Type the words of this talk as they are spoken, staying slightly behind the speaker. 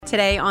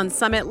Today on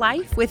Summit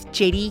Life with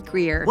JD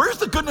Greer. Where's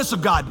the goodness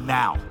of God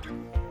now?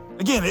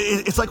 Again,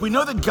 it's like we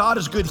know that God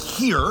is good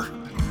here.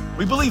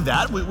 We believe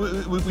that.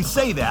 We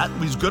say that.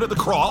 He's good at the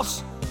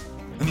cross,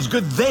 and he's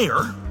good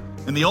there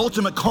in the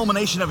ultimate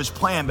culmination of his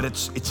plan, but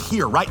it's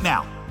here right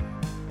now,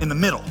 in the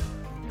middle.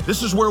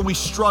 This is where we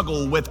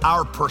struggle with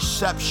our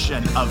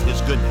perception of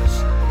his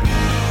goodness.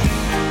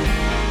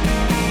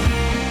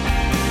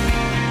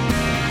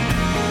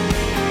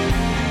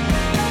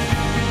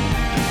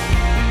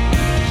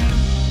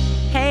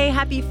 Hey,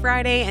 happy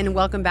Friday, and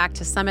welcome back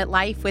to Summit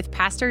Life with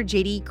Pastor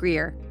JD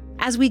Greer.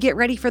 As we get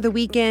ready for the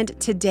weekend,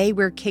 today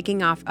we're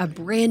kicking off a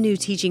brand new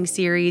teaching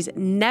series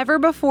never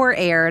before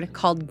aired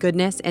called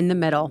Goodness in the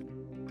Middle.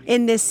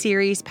 In this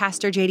series,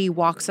 Pastor JD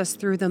walks us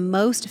through the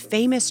most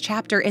famous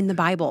chapter in the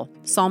Bible,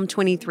 Psalm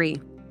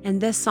 23.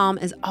 And this psalm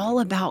is all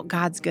about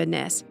God's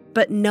goodness.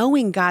 But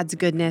knowing God's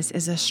goodness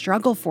is a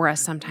struggle for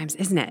us sometimes,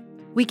 isn't it?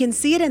 We can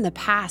see it in the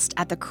past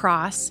at the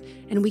cross,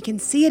 and we can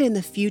see it in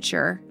the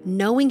future,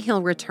 knowing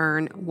he'll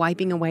return,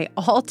 wiping away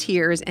all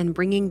tears and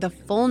bringing the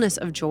fullness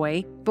of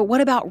joy. But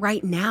what about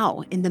right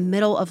now, in the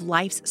middle of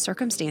life's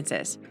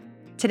circumstances?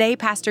 Today,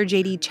 Pastor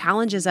JD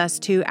challenges us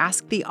to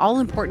ask the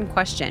all-important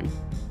question: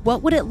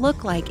 what would it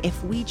look like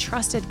if we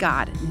trusted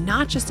God,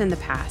 not just in the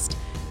past,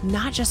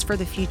 not just for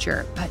the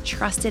future, but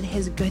trusted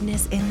his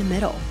goodness in the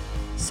middle?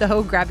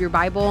 So grab your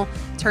Bible,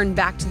 turn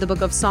back to the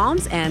book of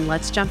Psalms, and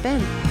let's jump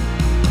in.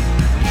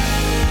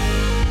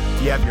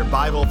 If you have your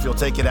Bible, if you'll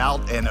take it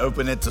out and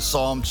open it to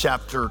Psalm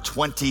chapter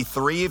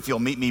 23, if you'll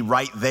meet me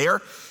right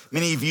there.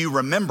 Many of you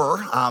remember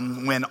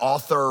when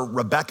author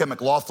Rebecca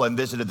McLaughlin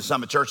visited the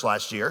Summit Church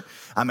last year.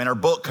 In her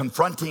book,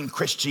 Confronting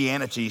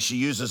Christianity, she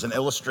uses an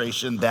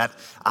illustration that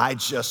I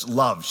just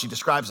love. She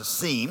describes a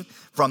scene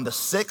from the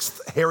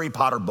 6th Harry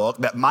Potter book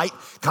that might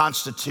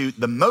constitute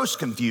the most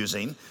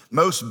confusing,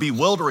 most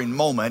bewildering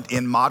moment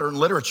in modern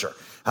literature.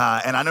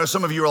 And I know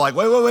some of you are like,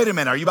 wait a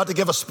minute, are you about to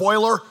give a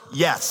spoiler?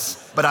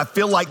 Yes, but I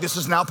feel like this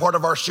is now part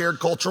of our shared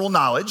cultural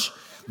knowledge.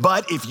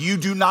 But if you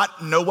do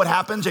not know what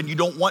happens and you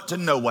don't want to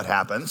know what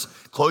happens,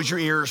 close your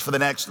ears for the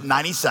next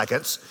 90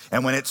 seconds.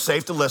 And when it's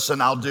safe to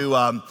listen, I'll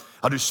do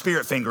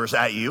spirit fingers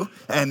at you,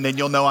 and then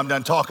you'll know I'm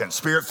done talking.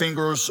 Spirit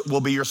fingers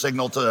will be your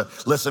signal to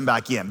listen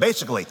back in.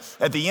 Basically,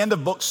 at the end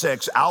of book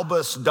 6,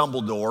 Albus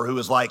Dumbledore, who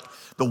is like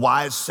the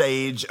wise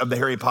sage of the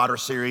Harry Potter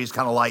series,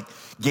 kind of like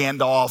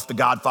Gandalf, the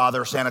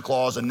Godfather, Santa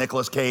Claus, and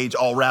Nicolas Cage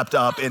all wrapped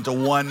up into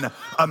one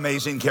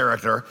amazing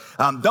character.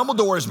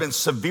 Dumbledore has been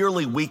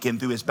severely weakened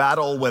through his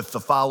battle with the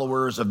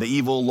followers of the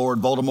evil Lord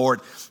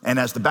Voldemort, and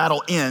as the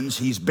battle ends,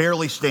 he's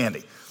barely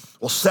standing.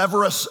 Well,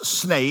 Severus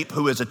Snape,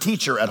 who is a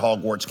teacher at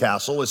Hogwarts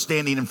Castle, is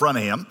standing in front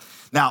of him.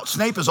 Now,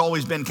 Snape has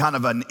always been kind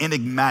of an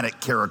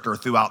enigmatic character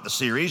throughout the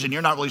series, and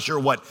you're not really sure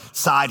what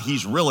side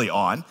he's really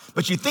on,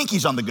 but you think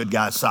he's on the good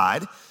guy's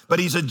side, but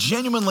he's a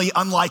genuinely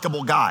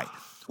unlikable guy.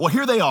 Well,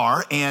 here they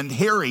are, and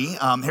Harry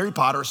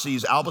Potter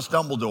sees Albus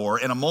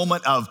Dumbledore in a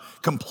moment of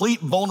complete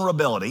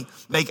vulnerability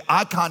make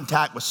eye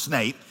contact with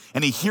Snape,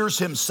 and he hears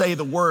him say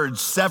the words,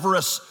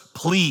 "Severus,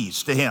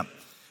 please," to him.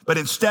 But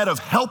instead of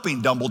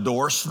helping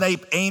Dumbledore,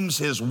 Snape aims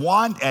his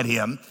wand at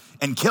him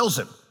and kills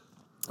him.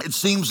 It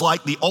seems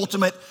like the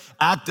ultimate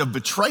act of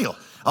betrayal,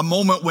 a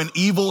moment when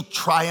evil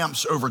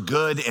triumphs over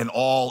good and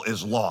all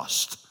is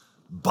lost.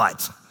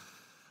 But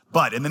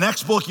in the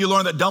next book, you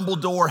learn that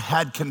Dumbledore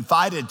had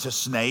confided to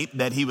Snape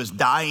that he was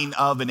dying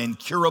of an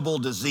incurable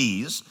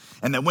disease,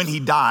 and that when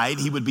he died,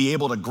 he would be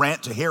able to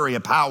grant to Harry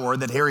a power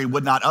that Harry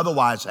would not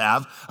otherwise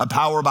have, a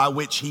power by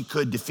which he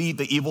could defeat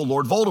the evil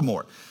Lord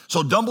Voldemort.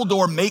 So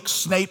Dumbledore makes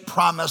Snape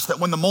promise that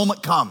when the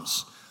moment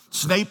comes,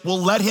 Snape will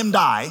let him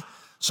die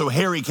so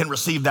Harry can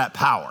receive that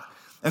power.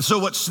 And so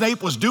what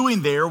Snape was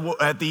doing there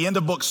at the end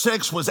of book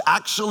 6 was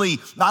actually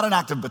not an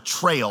act of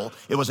betrayal,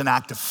 it was an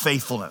act of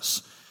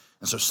faithfulness.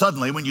 And so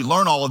suddenly, when you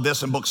learn all of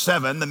this in book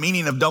 7, the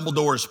meaning of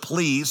Dumbledore's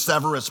please,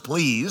 Severus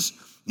please,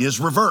 is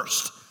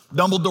reversed.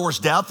 Dumbledore's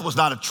death was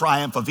not a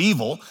triumph of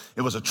evil,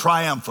 it was a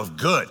triumph of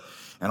good.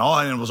 And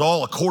it was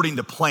all according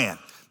to plan.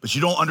 But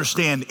you don't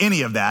understand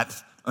any of that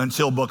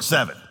until book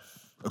 7,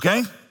 okay?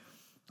 All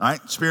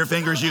right, spirit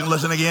fingers, you can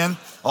listen again.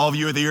 All of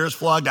you with the ears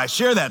plugged, I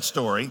share that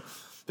story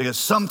because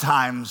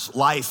sometimes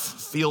life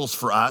feels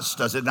for us,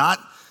 does it not,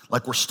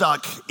 like we're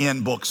stuck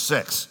in book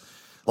 6.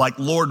 Like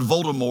Lord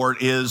Voldemort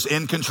is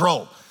in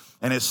control.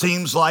 And it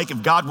seems like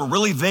if God were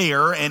really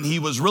there and he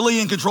was really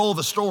in control of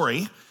the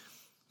story,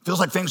 it feels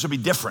like things would be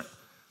different.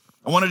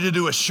 I wanted to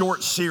do a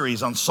short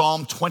series on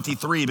Psalm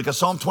 23 because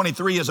Psalm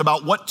 23 is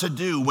about what to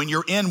do when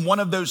you're in one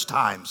of those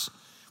times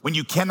when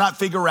you cannot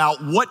figure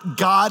out what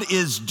God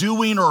is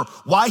doing or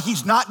why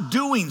he's not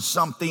doing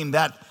something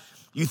that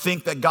you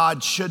think that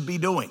God should be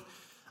doing.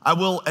 I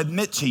will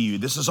admit to you,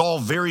 this is all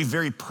very,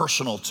 very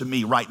personal to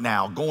me right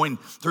now, going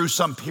through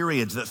some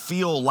periods that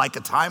feel like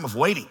a time of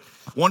waiting,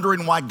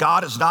 wondering why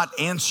God is not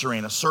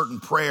answering a certain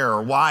prayer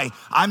or why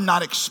I'm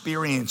not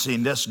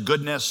experiencing this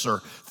goodness or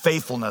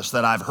faithfulness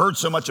that I've heard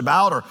so much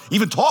about or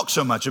even talked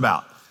so much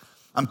about.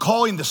 I'm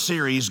calling the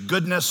series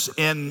Goodness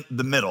in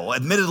the Middle.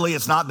 Admittedly,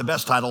 it's not the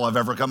best title I've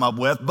ever come up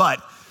with,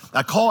 but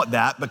I call it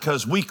that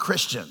because we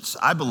Christians,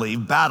 I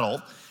believe,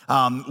 battle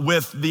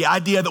with the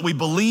idea that we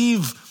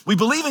believe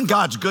in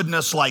God's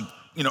goodness like,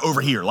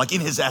 over here, like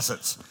in his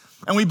essence.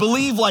 And we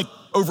believe like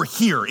over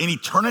here in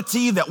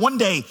eternity that one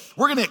day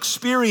we're gonna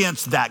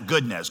experience that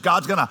goodness.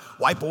 God's gonna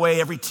wipe away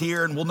every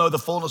tear and we'll know the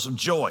fullness of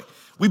joy.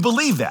 We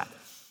believe that,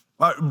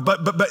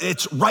 but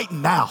it's right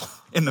now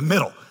in the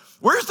middle.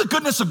 Where's the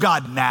goodness of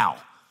God now?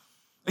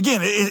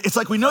 Again, it's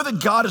like we know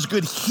that God is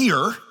good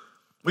here.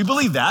 We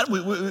believe that,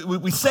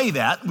 we say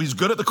that. He's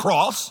good at the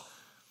cross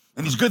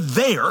and he's good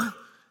there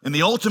in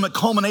the ultimate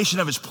culmination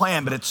of his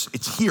plan, but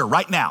it's here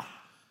right now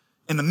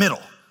in the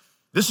middle.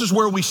 This is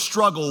where we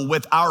struggle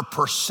with our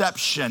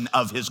perception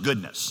of his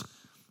goodness.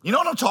 You know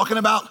what I'm talking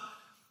about?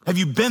 Have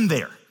you been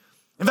there?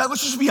 In fact,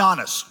 let's just be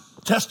honest,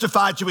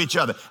 testify to each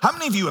other. How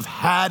many of you have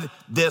had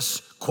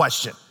this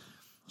question?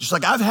 Just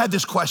like I've had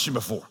this question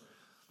before.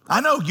 I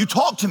know you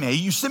talk to me,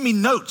 you send me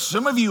notes.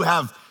 Some of you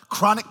have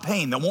chronic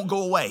pain that won't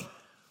go away.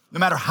 No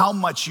matter how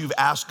much you've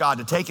asked God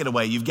to take it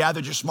away, you've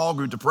gathered your small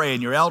group to pray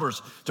and your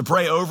elders to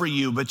pray over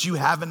you, but you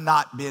have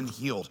not been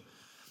healed.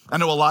 I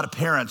know a lot of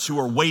parents who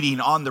are waiting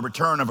on the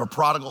return of a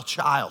prodigal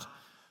child,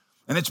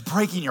 and it's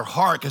breaking your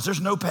heart because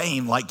there's no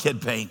pain like kid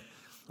pain.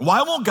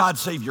 Why won't God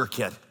save your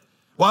kid?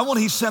 Why won't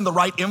he send the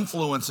right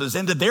influences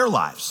into their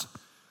lives?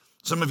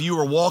 Some of you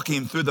are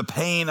walking through the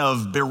pain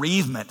of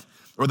bereavement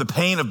or the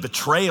pain of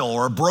betrayal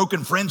or a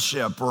broken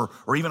friendship or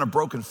even a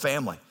broken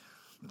family.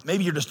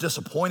 Maybe you're just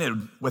disappointed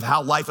with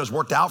how life has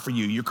worked out for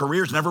you. Your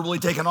career's never really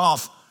taken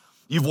off.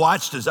 You've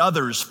watched as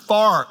others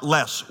far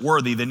less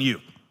worthy than you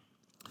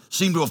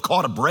seem to have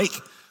caught a break.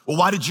 Well,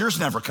 why did yours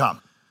never come?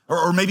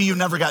 Or maybe you've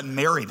never gotten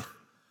married.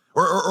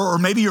 Or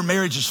maybe your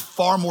marriage is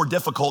far more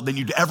difficult than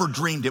you'd ever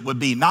dreamed it would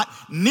be. Not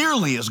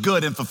nearly as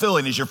good and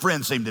fulfilling as your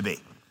friends seem to be.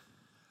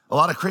 A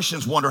lot of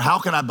Christians wonder, how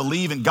can I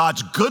believe in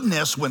God's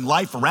goodness when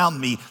life around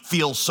me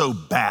feels so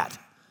bad?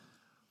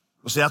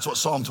 Well, see, that's what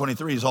Psalm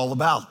 23 is all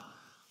about.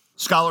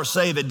 Scholars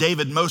say that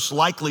David most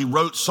likely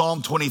wrote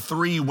Psalm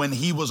 23 when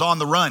he was on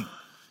the run,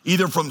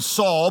 either from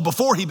Saul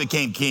before he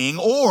became king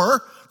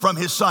or from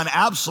his son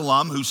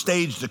Absalom, who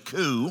staged a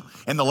coup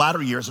in the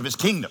latter years of his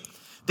kingdom.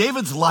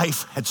 David's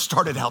life had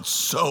started out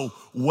so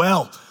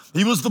well.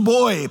 He was the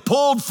boy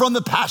pulled from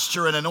the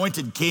pasture and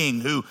anointed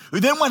king who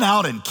then went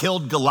out and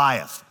killed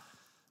Goliath.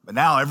 But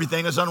now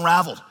everything is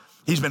unraveled.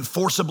 He's been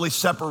forcibly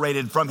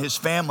separated from his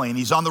family and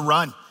he's on the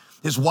run.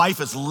 His wife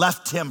has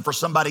left him for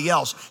somebody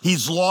else.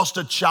 He's lost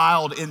a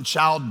child in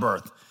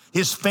childbirth.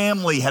 His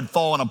family had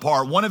fallen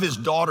apart. One of his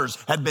daughters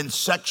had been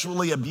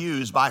sexually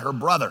abused by her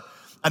brother.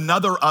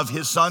 Another of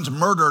his sons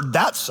murdered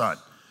that son.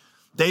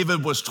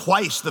 David was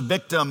twice the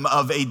victim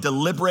of a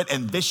deliberate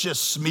and vicious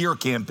smear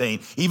campaign.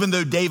 Even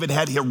though David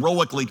had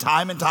heroically,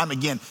 time and time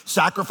again,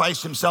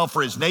 sacrificed himself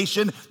for his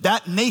nation,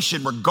 that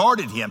nation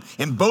regarded him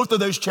in both of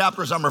those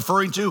chapters I'm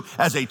referring to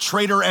as a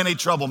traitor and a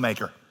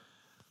troublemaker.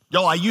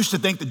 Y'all, I used to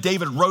think that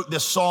David wrote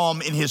this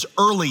psalm in his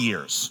early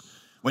years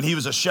when he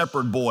was a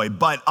shepherd boy,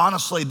 but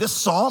honestly, this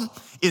psalm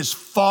is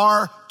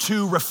far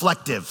too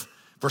reflective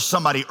for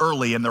somebody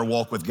early in their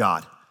walk with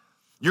God.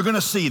 You're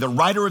gonna see the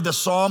writer of this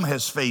psalm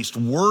has faced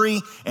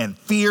worry and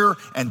fear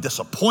and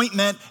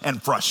disappointment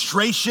and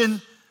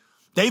frustration.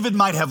 David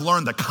might have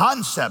learned the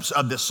concepts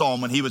of this psalm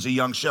when he was a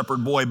young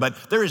shepherd boy, but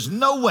there is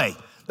no way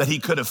that he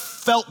could have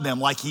felt them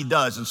like he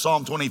does in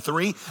Psalm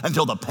 23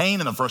 until the pain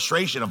and the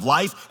frustration of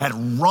life had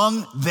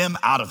wrung them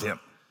out of him.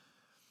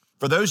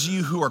 For those of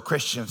you who are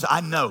Christians, I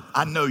know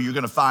you're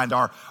gonna find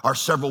our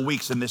several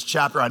weeks in this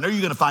chapter, I know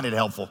you're gonna find it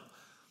helpful.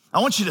 I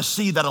want you to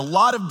see that a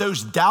lot of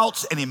those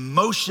doubts and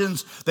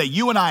emotions that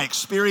you and I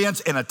experience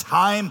in a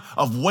time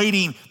of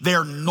waiting,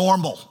 they're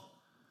normal.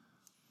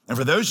 And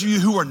for those of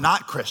you who are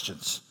not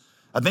Christians,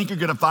 I think you're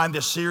gonna find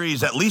this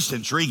series at least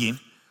intriguing.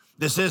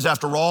 This is,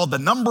 after all, the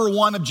number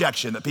one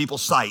objection that people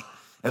cite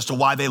as to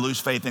why they lose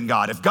faith in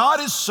God. If God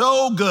is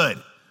so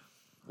good,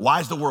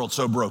 why is the world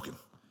so broken?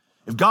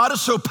 If God is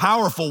so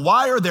powerful,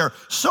 why are there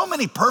so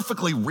many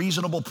perfectly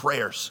reasonable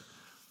prayers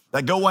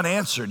that go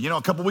unanswered? You know,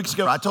 a couple weeks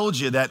ago, I told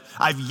you that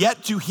I've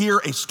yet to hear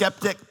a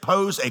skeptic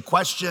pose a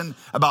question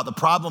about the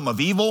problem of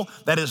evil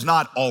that is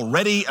not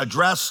already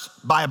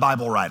addressed by a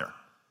Bible writer.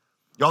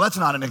 Y'all, that's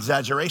not an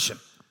exaggeration.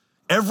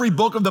 Every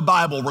book of the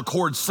Bible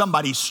records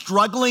somebody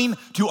struggling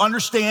to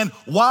understand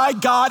why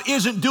God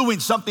isn't doing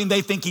something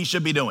they think he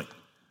should be doing.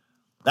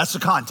 That's the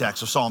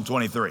context of Psalm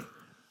 23.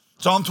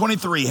 Psalm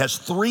 23 has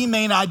three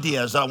main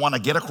ideas that I want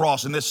to get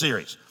across in this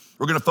series.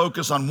 We're going to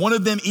focus on one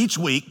of them each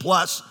week,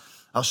 plus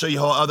I'll show you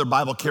how other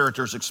Bible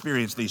characters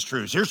experience these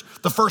truths. Here's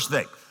the first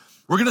thing.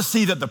 We're gonna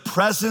see that the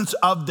presence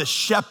of the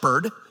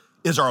shepherd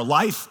is our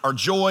life, our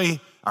joy,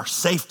 our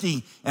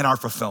safety, and our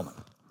fulfillment.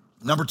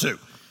 Number two,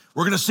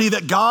 we're gonna see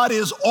that God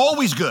is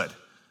always good,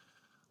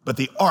 but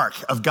the arc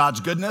of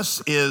God's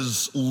goodness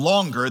is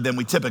longer than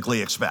we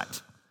typically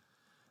expect.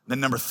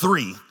 Then number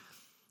three,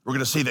 we're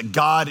gonna see that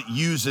God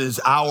uses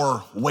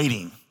our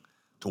waiting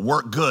to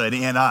work good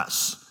in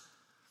us.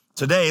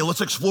 Today,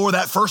 let's explore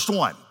that first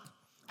one.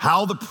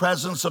 How the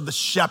presence of the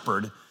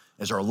shepherd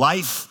is our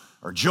life,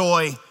 our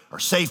joy, our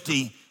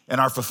safety,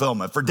 and our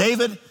fulfillment. For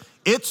David,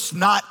 it's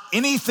not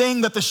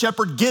anything that the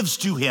shepherd gives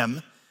to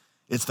him.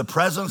 It's the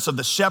presence of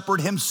the shepherd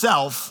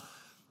himself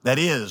that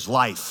is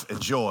life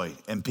and joy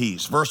and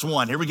peace. Verse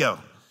 1, here we go.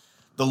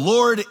 The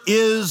Lord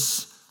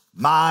is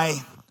my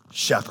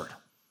shepherd.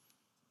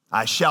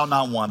 I shall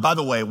not want. By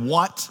the way,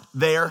 want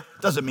there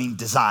doesn't mean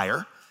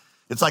desire.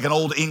 It's like an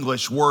old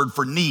English word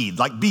for need,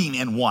 like being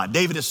in want.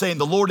 David is saying,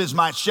 the Lord is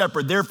my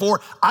shepherd,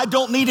 therefore I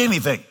don't need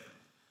anything,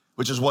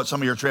 which is what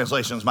some of your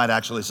translations might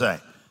actually say.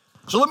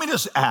 So let me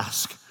just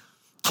ask,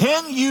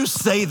 can you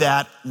say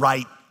that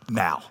right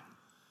now?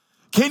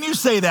 Can you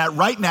say that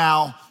right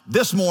now,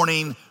 this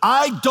morning?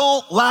 I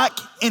don't lack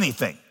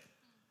anything.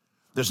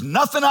 There's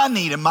nothing I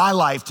need in my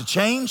life to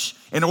change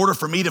in order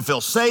for me to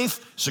feel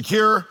safe,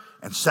 secure,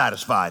 and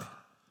satisfied.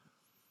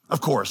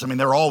 Of course,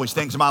 there are always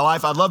things in my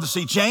life I'd love to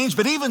see change,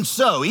 but even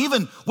so,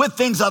 even with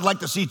things I'd like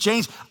to see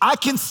change, I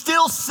can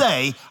still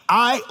say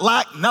I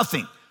lack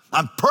nothing.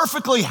 I'm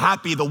perfectly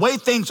happy the way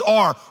things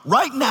are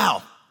right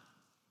now.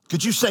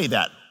 Could you say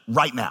that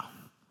right now?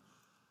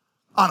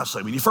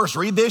 Honestly, when you first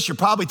read this, you're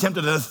probably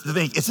tempted to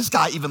think, is this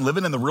guy even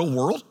living in the real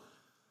world?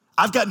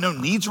 I've got no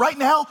needs right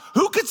now?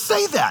 Who could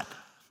say that?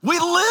 We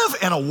live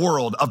in a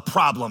world of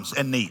problems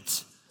and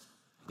needs.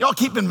 Y'all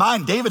keep in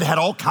mind, David had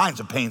all kinds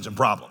of pains and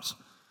problems.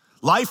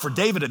 Life for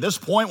David at this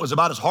point was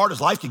about as hard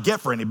as life could get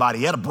for anybody.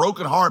 He had a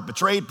broken heart,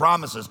 betrayed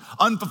promises,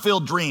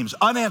 unfulfilled dreams,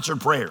 unanswered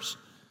prayers.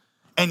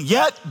 And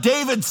yet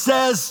David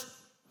says,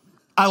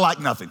 I lack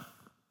nothing.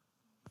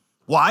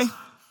 Why?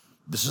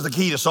 This is the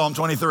key to Psalm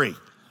 23.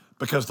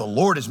 Because the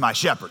Lord is my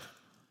shepherd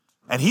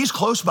and he's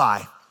close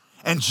by.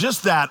 And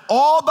just that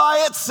all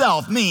by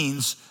itself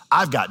means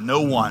I've got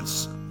no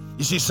wants.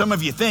 You see, some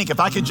of you think if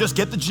I could just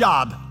get the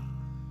job,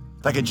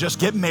 if I could just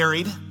get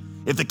married,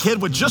 if the kid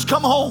would just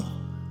come home,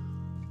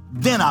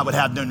 then I would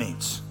have no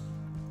needs.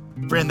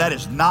 Friend, that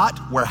is not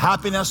where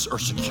happiness or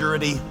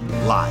security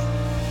lie.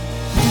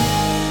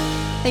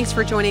 Thanks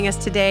for joining us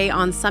today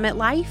on Summit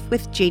Life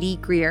with J.D.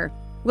 Greer.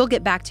 We'll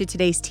get back to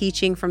today's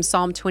teaching from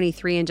Psalm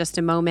 23 in just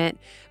a moment.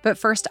 But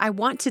first, I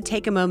want to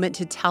take a moment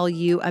to tell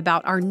you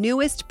about our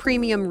newest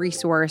premium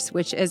resource,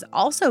 which is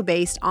also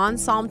based on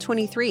Psalm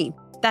 23.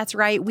 That's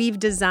right, we've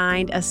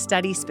designed a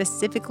study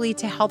specifically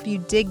to help you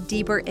dig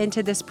deeper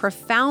into this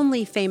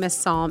profoundly famous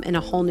psalm in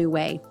a whole new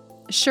way.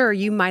 Sure,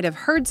 you might have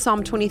heard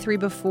Psalm 23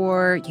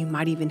 before, you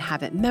might even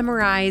have it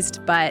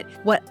memorized, but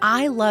what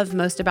I love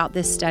most about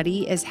this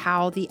study is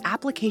how the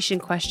application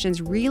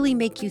questions really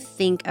make you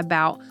think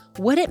about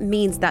what it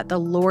means that the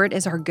Lord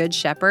is our good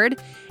shepherd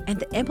and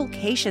the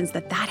implications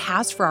that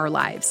has for our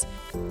lives.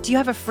 Do you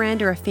have a friend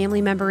or a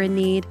family member in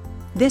need?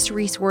 This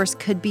resource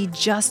could be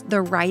just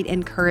the right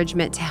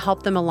encouragement to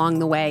help them along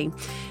the way.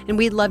 And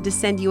we'd love to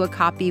send you a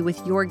copy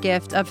with your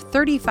gift of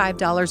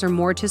 $35 or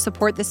more to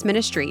support this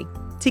ministry.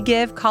 To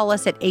give, call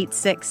us at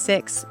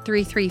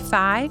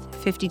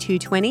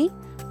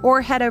 866-335-5220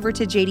 or head over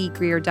to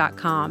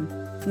jdgreer.com.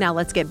 Now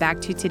let's get back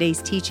to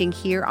today's teaching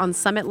here on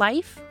Summit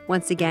Life.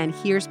 Once again,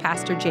 here's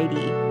Pastor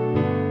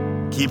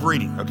JD. Keep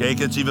reading, okay? It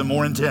gets even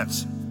more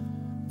intense.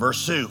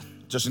 Verse 2,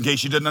 just in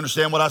case you didn't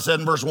understand what I said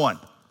in verse 1.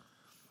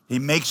 He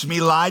makes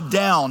me lie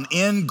down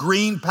in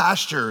green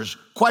pastures.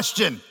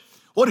 Question,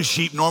 what do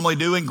sheep normally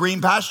do in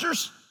green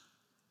pastures?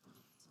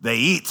 They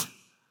eat.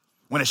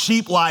 When a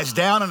sheep lies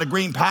down in a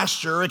green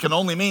pasture, it can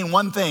only mean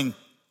one thing.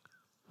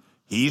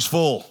 He's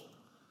full.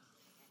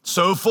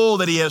 So full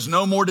that he has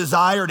no more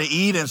desire to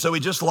eat, and so he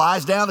just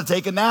lies down to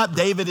take a nap.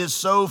 David is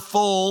so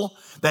full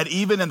that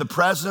even in the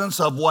presence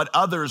of what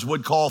others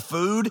would call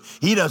food,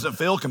 he doesn't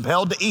feel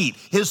compelled to eat.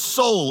 His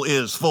soul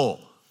is full.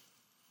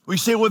 We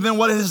say, well, then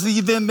what has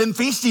he then been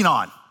feasting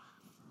on?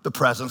 The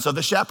presence of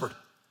the shepherd.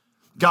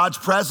 God's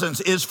presence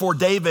is for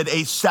David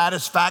a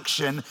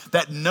satisfaction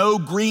that no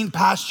green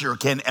pasture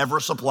can ever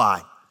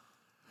supply.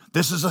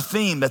 This is a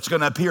theme that's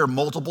going to appear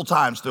multiple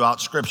times throughout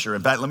Scripture.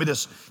 In fact, let me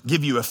just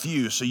give you a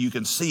few so you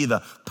can see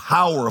the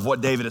power of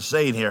what David is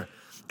saying here.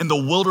 In the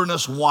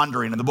wilderness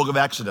wandering in the book of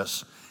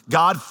Exodus,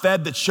 God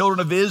fed the children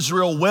of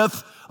Israel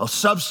with a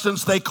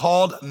substance they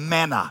called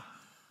manna.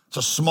 It's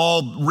a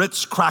small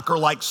Ritz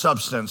cracker-like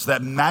substance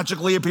that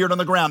magically appeared on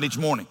the ground each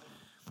morning.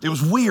 It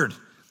was weird.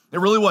 It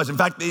really was. In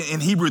fact,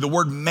 in Hebrew, the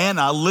word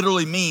manna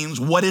literally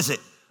means, what is it?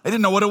 They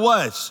didn't know what it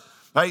was.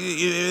 Right?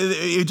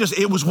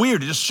 It was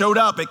weird. It just showed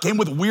up. It came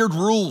with weird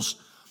rules.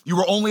 You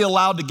were only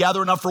allowed to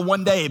gather enough for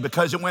one day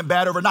because it went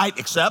bad overnight,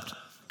 except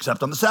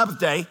on the Sabbath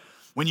day,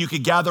 when you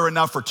could gather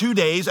enough for 2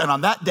 days, and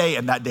on that day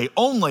and that day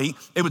only,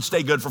 it would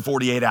stay good for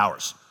 48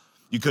 hours.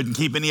 You couldn't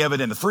keep any of it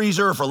in the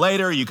freezer for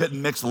later. You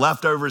couldn't mix the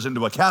leftovers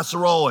into a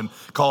casserole and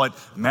call it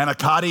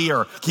manicotti,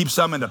 or keep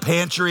some in the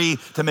pantry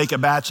to make a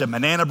batch of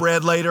banana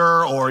bread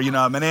later, or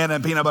a banana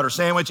and peanut butter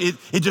sandwich.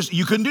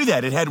 You couldn't do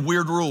that. It had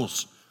weird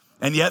rules.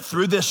 And yet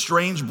through this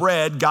strange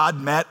bread, God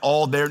met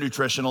all their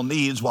nutritional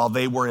needs while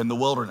they were in the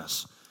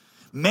wilderness.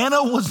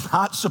 Manna was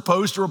not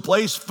supposed to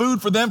replace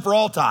food for them for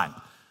all time.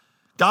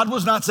 God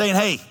was not saying,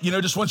 hey,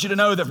 just want you to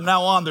know that from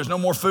now on, there's no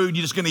more food.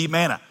 You're just going to eat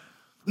manna.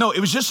 No,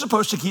 it was just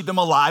supposed to keep them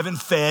alive and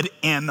fed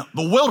in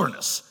the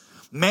wilderness.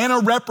 Manna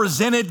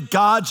represented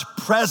God's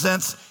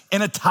presence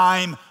in a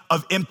time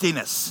of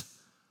emptiness.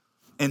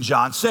 In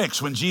John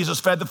 6, when Jesus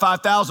fed the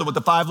 5,000 with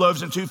the 5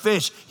 loaves and 2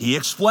 fish, he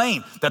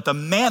explained that the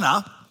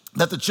manna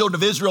that the children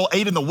of Israel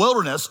ate in the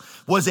wilderness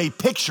was a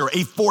picture,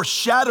 a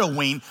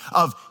foreshadowing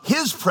of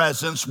his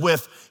presence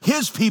with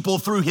his people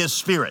through his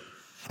Spirit.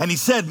 And he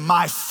said,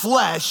 my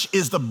flesh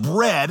is the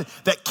bread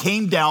that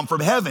came down from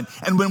heaven.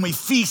 And when we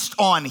feast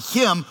on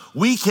him,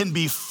 we can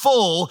be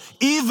full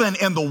even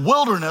in the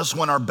wilderness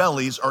when our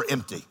bellies are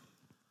empty,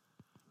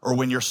 or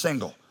when you're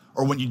single,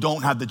 or when you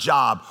don't have the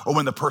job, or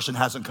when the person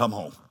hasn't come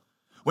home.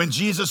 When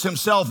Jesus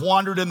himself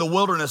wandered in the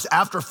wilderness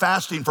after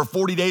fasting for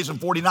 40 days and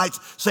 40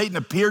 nights, Satan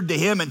appeared to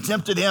him and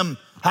tempted him.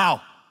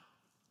 How?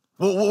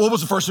 What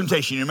was the first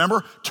temptation? You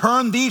remember?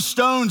 Turn these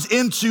stones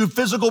into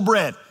physical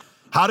bread.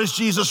 How does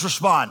Jesus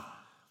respond?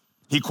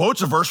 He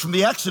quotes a verse from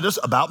the Exodus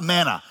about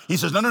manna. He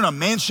says, no,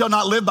 man shall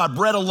not live by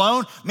bread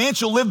alone. Man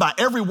shall live by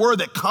every word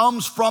that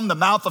comes from the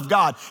mouth of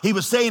God. He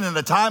was saying in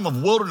a time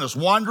of wilderness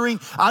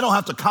wandering, I don't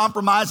have to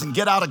compromise and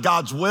get out of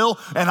God's will.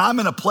 And I'm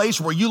in a place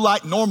where you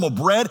like normal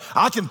bread.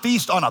 I can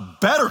feast on a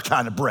better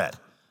kind of bread,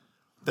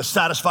 the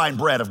satisfying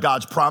bread of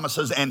God's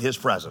promises and his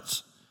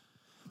presence.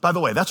 By the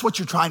way, that's what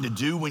you're trying to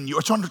do what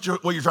you're trying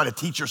to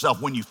teach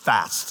yourself when you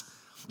fast.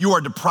 You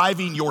are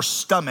depriving your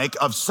stomach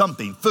of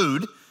something,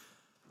 food,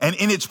 and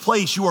in its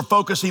place, you are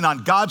focusing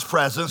on God's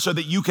presence so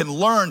that you can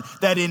learn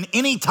that in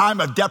any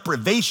time of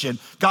deprivation,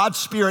 God's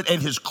Spirit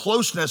and his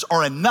closeness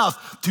are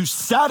enough to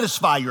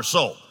satisfy your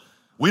soul.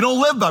 We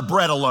don't live by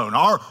bread alone.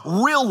 Our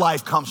real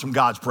life comes from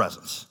God's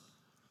presence.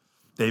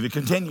 David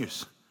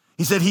continues.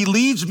 He said, he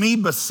leads me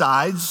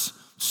besides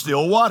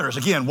still waters.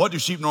 Again, what do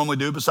sheep normally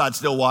do besides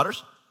still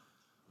waters?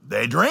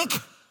 They drink.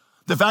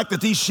 The fact that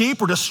these sheep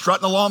are just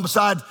strutting along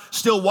beside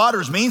still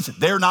waters means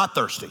they're not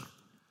thirsty.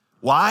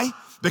 Why?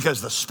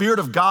 Because the Spirit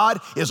of God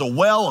is a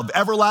well of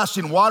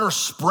everlasting water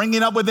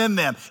springing up within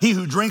them. He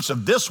who drinks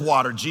of this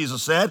water,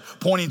 Jesus said,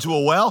 pointing to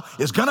a well,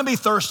 is gonna be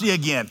thirsty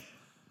again.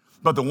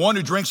 But the one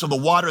who drinks of the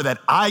water that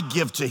I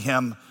give to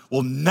him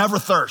will never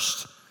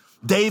thirst.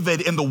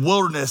 David in the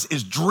wilderness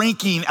is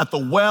drinking at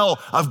the well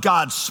of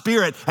God's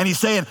Spirit, and he's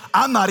saying,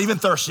 I'm not even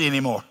thirsty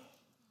anymore.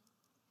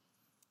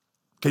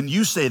 Can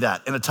you say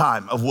that in a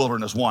time of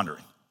wilderness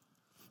wandering?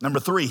 Number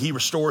 3, he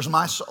restores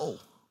my soul.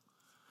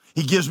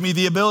 He gives me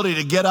the ability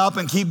to get up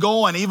and keep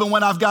going, even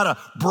when I've got a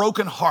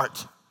broken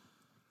heart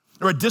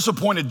or a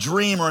disappointed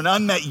dream or an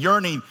unmet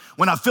yearning,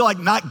 when I feel like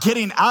not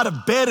getting out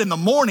of bed in the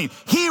morning.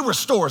 He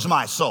restores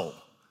my soul.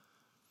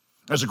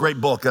 There's a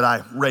great book that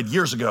I read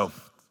years ago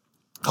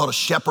called A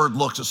Shepherd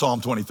Looks at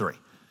Psalm 23.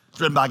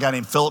 It's written by a guy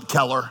named Philip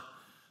Keller,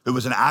 who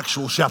was an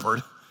actual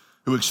shepherd,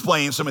 who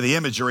explains some of the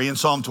imagery in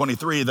Psalm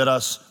 23 that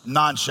us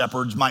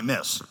non-shepherds might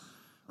miss.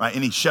 Right?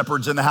 Any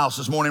shepherds in the house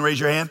this morning? Raise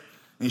your hand.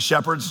 Any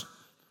shepherds?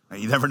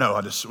 You never know,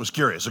 I just was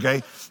curious,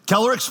 okay?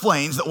 Keller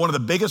explains that one of the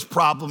biggest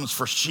problems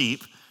for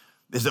sheep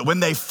is that when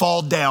they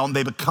fall down,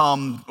 they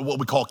become what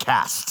we call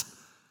cast.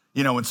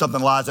 You know, when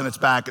something lies on its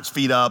back, its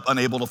feet up,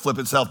 unable to flip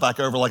itself back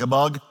over like a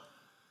bug.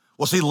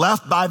 Well, see,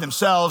 left by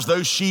themselves,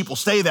 those sheep will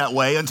stay that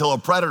way until a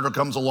predator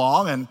comes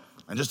along and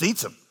just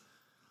eats them.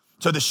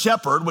 So the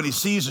shepherd, when he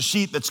sees a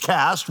sheep that's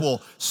cast,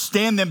 will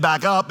stand them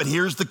back up, and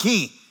here's the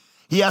key.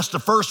 He has to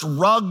first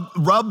rub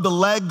the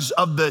legs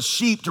of the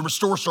sheep to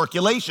restore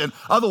circulation.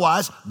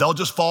 Otherwise, they'll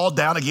just fall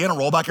down again and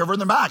roll back over in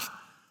their back.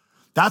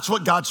 That's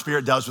what God's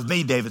Spirit does with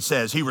me, David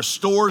says. He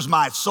restores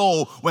my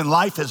soul when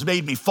life has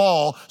made me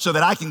fall so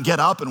that I can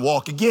get up and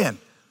walk again.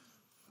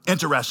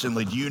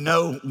 Interestingly, do you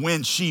know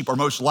when sheep are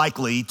most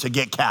likely to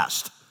get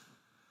cast?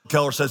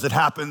 Keller says it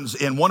happens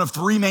in one of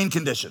 3 main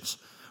conditions.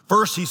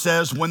 First, he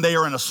says, when they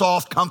are in a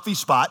soft, comfy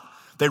spot,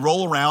 they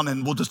roll around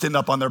and will just end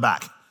up on their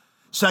back.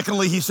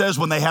 Secondly, he says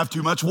when they have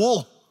too much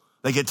wool,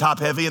 they get top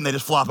heavy and they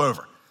just flop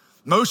over.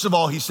 Most of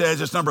all, he says,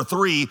 it's number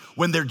 3,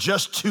 when they're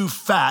just too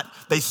fat,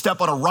 they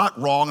step on a rock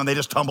wrong and they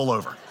just tumble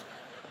over.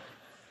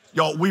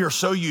 Y'all, we are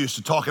so used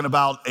to talking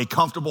about a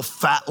comfortable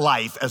fat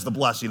life as the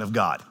blessing of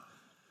God.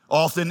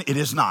 Often it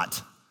is not.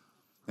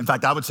 In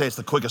fact, I would say it's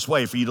the quickest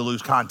way for you to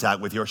lose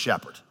contact with your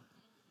shepherd.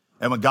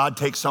 And when God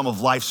takes some of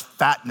life's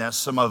fatness,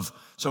 some of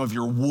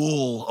your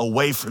wool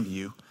away from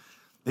you,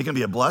 it can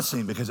be a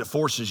blessing because it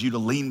forces you to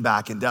lean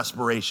back in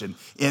desperation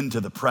into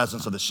the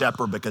presence of the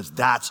shepherd, because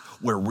that's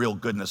where real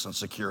goodness and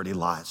security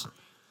lies.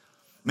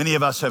 Many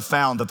of us have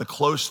found that the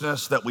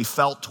closeness that we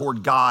felt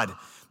toward God,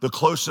 the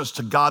closeness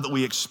to God that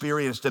we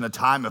experienced in a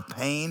time of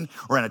pain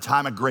or in a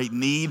time of great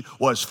need,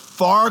 was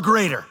far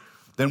greater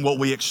than what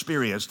we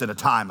experienced in a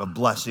time of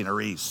blessing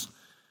or ease.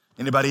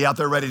 Anybody out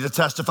there ready to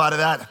testify to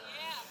that? Yeah.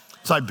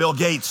 It's like Bill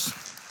Gates,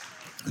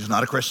 who's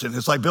not a Christian.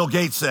 It's like Bill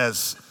Gates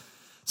says,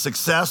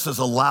 success is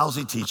a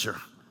lousy teacher.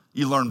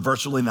 You learn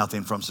virtually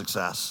nothing from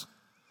success.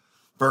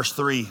 Verse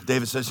 3,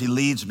 David says, he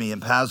leads me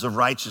in paths of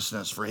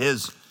righteousness for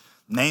his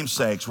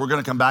namesakes. We're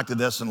gonna come back to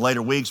this in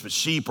later weeks, but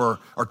sheep are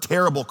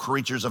terrible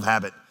creatures of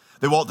habit.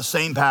 They walk the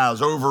same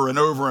paths over and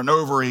over and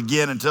over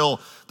again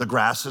until the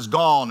grass is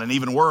gone. And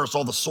even worse,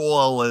 all the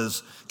soil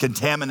is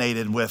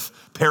contaminated with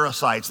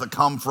parasites that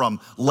come from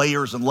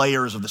layers and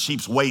layers of the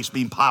sheep's waste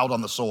being piled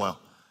on the soil.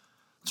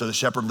 So the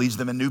shepherd leads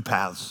them in new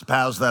paths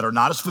that are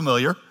not as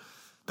familiar,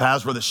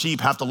 paths where the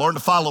sheep have to learn to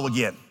follow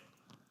again.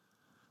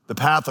 The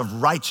path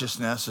of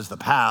righteousness is the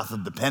path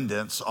of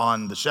dependence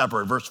on the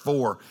shepherd. Verse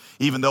 4,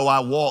 even though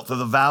I walk through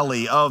the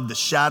valley of the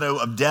shadow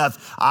of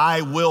death,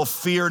 I will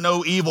fear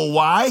no evil.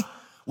 Why?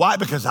 Why?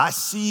 Because I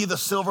see the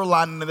silver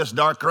lining in this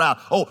dark cloud.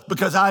 Oh,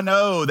 because I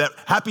know that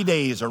happy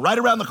days are right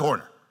around the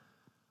corner.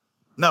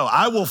 No,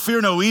 I will fear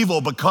no evil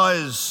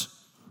because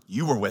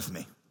you were with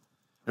me.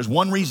 There's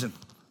one reason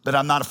that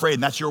I'm not afraid,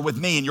 and that's you're with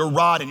me, and your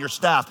rod and your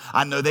staff.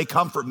 I know they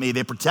comfort me,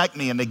 they protect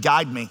me, and they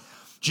guide me.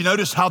 Do you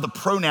notice how the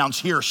pronouns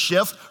here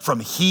shift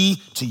from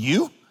he to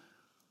you?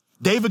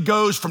 David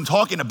goes from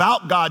talking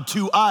about God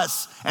to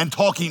us and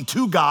talking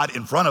to God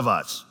in front of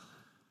us.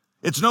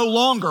 It's no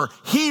longer,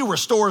 he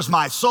restores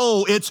my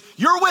soul. It's,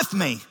 you're with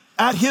me.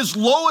 At his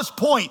lowest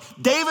point,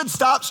 David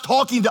stops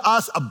talking to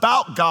us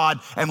about God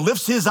and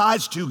lifts his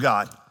eyes to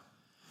God.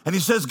 And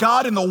he says,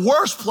 God, in the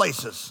worst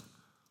places,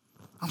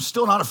 I'm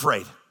still not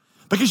afraid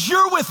because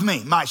you're with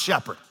me, my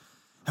shepherd.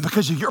 And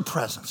because of your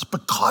presence,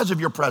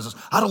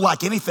 I don't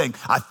lack anything.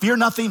 I fear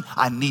nothing.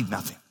 I need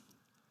nothing.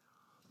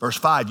 Verse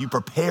 5, you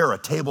prepare a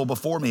table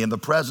before me in the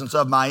presence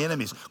of my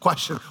enemies.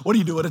 Question, what do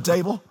you do at a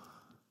table?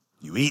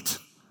 You eat.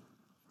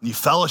 You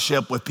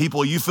fellowship with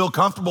people you feel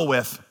comfortable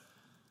with.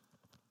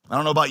 I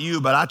don't know about you,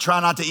 but I try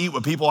not to eat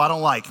with people I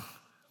don't like.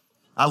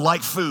 I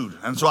like food,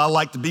 and so I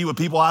like to be with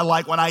people I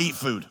like when I eat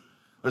food.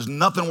 There's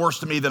nothing worse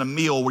to me than a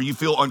meal where you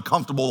feel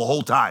uncomfortable the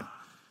whole time.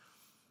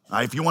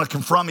 If you want to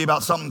confront me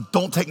about something,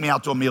 don't take me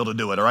out to a meal to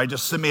do it, all right?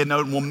 Just send me a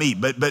note and we'll meet.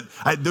 But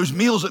those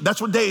meals,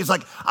 that's what Dave's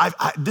like,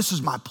 this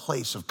is my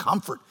place of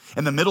comfort.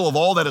 In the middle of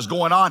all that is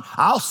going on,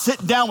 I'll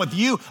sit down with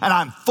you and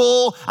I'm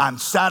full, I'm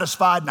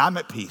satisfied, and I'm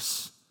at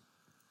peace.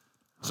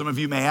 Some of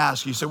you may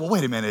ask, you say, well,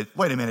 wait a minute,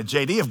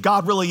 JD, if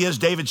God really is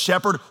David's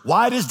shepherd,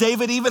 why does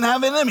David even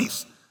have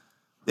enemies?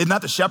 Isn't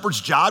that the shepherd's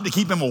job to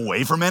keep him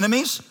away from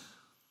enemies?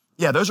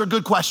 Yeah, those are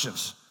good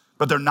questions,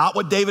 but they're not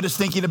what David is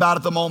thinking about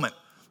at the moment.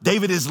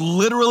 David is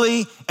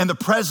literally in the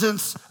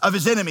presence of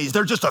his enemies.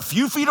 They're just a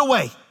few feet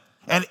away.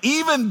 And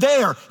even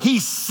there, he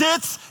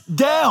sits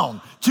down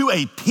to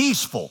a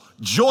peaceful,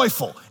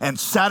 joyful, and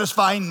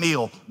satisfying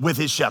meal with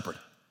his shepherd.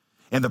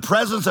 In the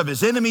presence of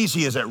his enemies,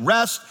 he is at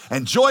rest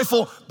and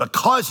joyful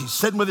because he's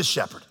sitting with his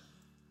shepherd.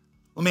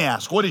 Let me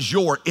ask, what is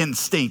your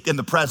instinct in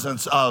the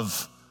presence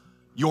of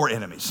your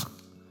enemies?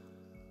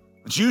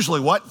 It's usually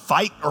what?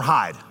 Fight or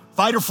hide.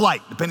 Fight or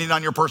flight, depending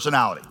on your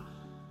personality.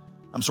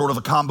 I'm sort of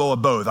a combo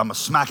of both. I'm a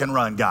smack and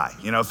run guy,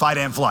 fight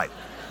and flight.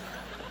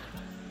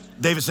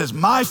 David says,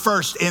 my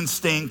first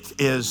instinct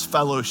is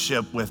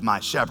fellowship with my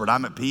shepherd.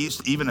 I'm at peace,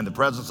 even in the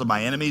presence of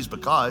my enemies,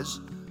 because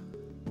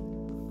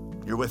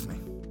you're with me.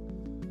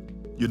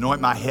 You anoint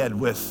my head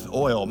with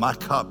oil. My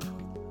cup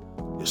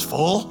is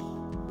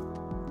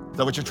full. Is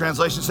that what your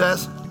translation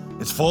says?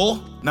 It's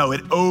full? No,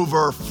 it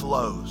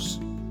overflows.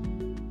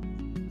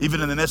 Even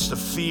in the midst of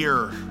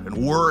fear and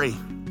worry,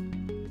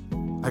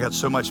 I got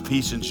so much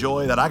peace and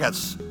joy that I got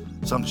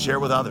something to share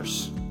with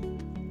others. I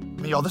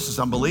mean, y'all, this is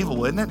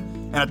unbelievable, isn't it?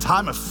 In a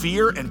time of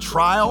fear and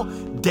trial,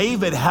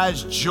 David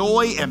has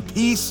joy and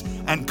peace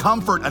and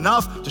comfort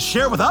enough to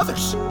share with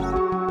others.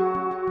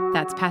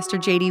 That's Pastor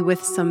JD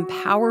with some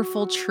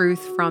powerful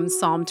truth from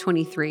Psalm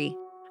 23.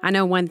 I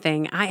know one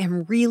thing, I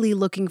am really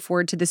looking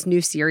forward to this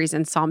new series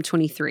in Psalm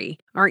 23.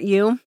 Aren't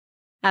you?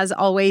 As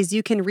always,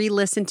 you can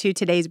re-listen to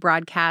today's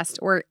broadcast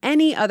or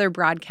any other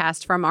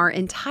broadcast from our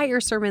entire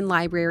sermon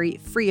library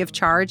free of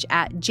charge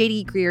at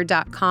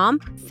jdgreer.com,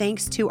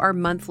 thanks to our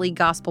monthly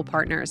gospel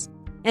partners.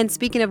 And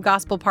speaking of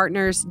gospel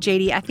partners,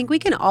 JD, I think we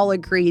can all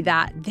agree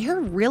that they're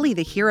really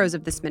the heroes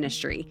of this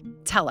ministry.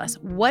 Tell us,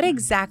 what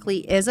exactly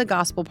is a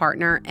gospel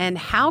partner and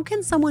how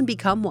can someone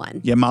become one?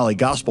 Yeah, Molly,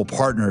 gospel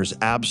partners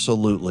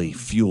absolutely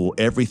fuel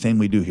everything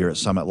we do here at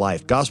Summit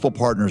Life. Gospel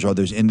partners are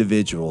those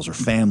individuals or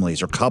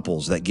families or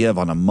couples that give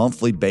on a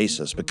monthly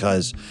basis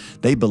because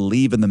they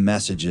believe in the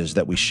messages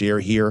that we share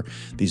here.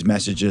 These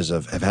messages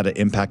have had an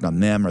impact on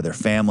them or their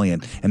family,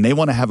 and they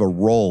want to have a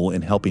role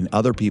in helping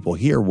other people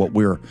hear what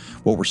we're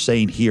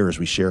saying here as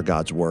we share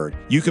God's word.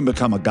 You can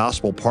become a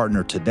gospel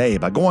partner today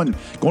by going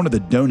to the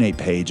donate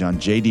page on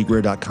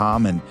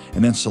jdgreer.com and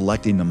then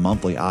selecting the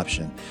monthly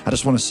option. I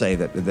just want to say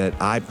that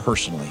I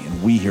personally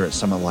and we here at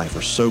Summit Life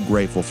are so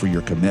grateful for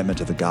your commitment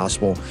to the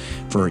gospel,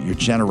 for your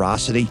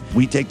generosity.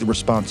 We take the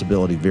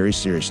responsibility very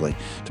seriously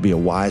to be a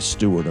wise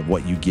steward of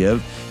what you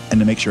give and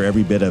to make sure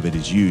every bit of it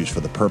is used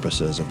for the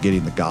purposes of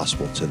getting the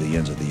gospel to the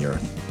ends of the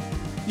earth.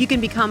 You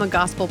can become a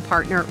gospel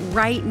partner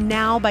right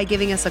now by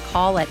giving us a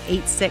call at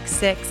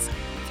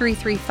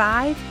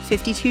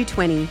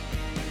 866-335-5220.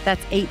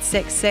 That's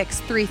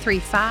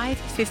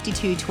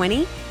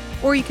 866-335-5220.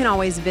 Or you can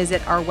always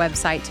visit our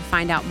website to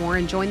find out more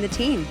and join the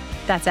team.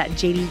 That's at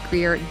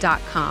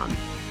jdgreer.com.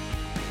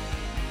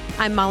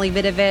 I'm Molly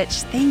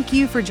Vidovich. Thank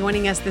you for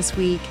joining us this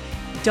week.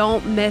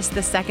 Don't miss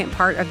the second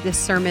part of this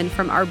sermon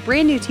from our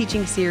brand new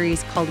teaching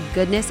series called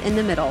Goodness in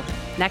the Middle,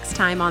 next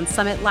time on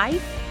Summit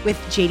Life with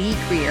JD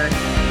Greer.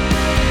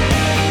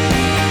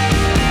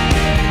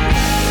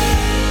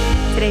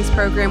 Today's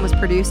program was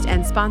produced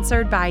and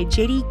sponsored by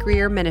J.D.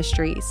 Greer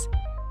Ministries.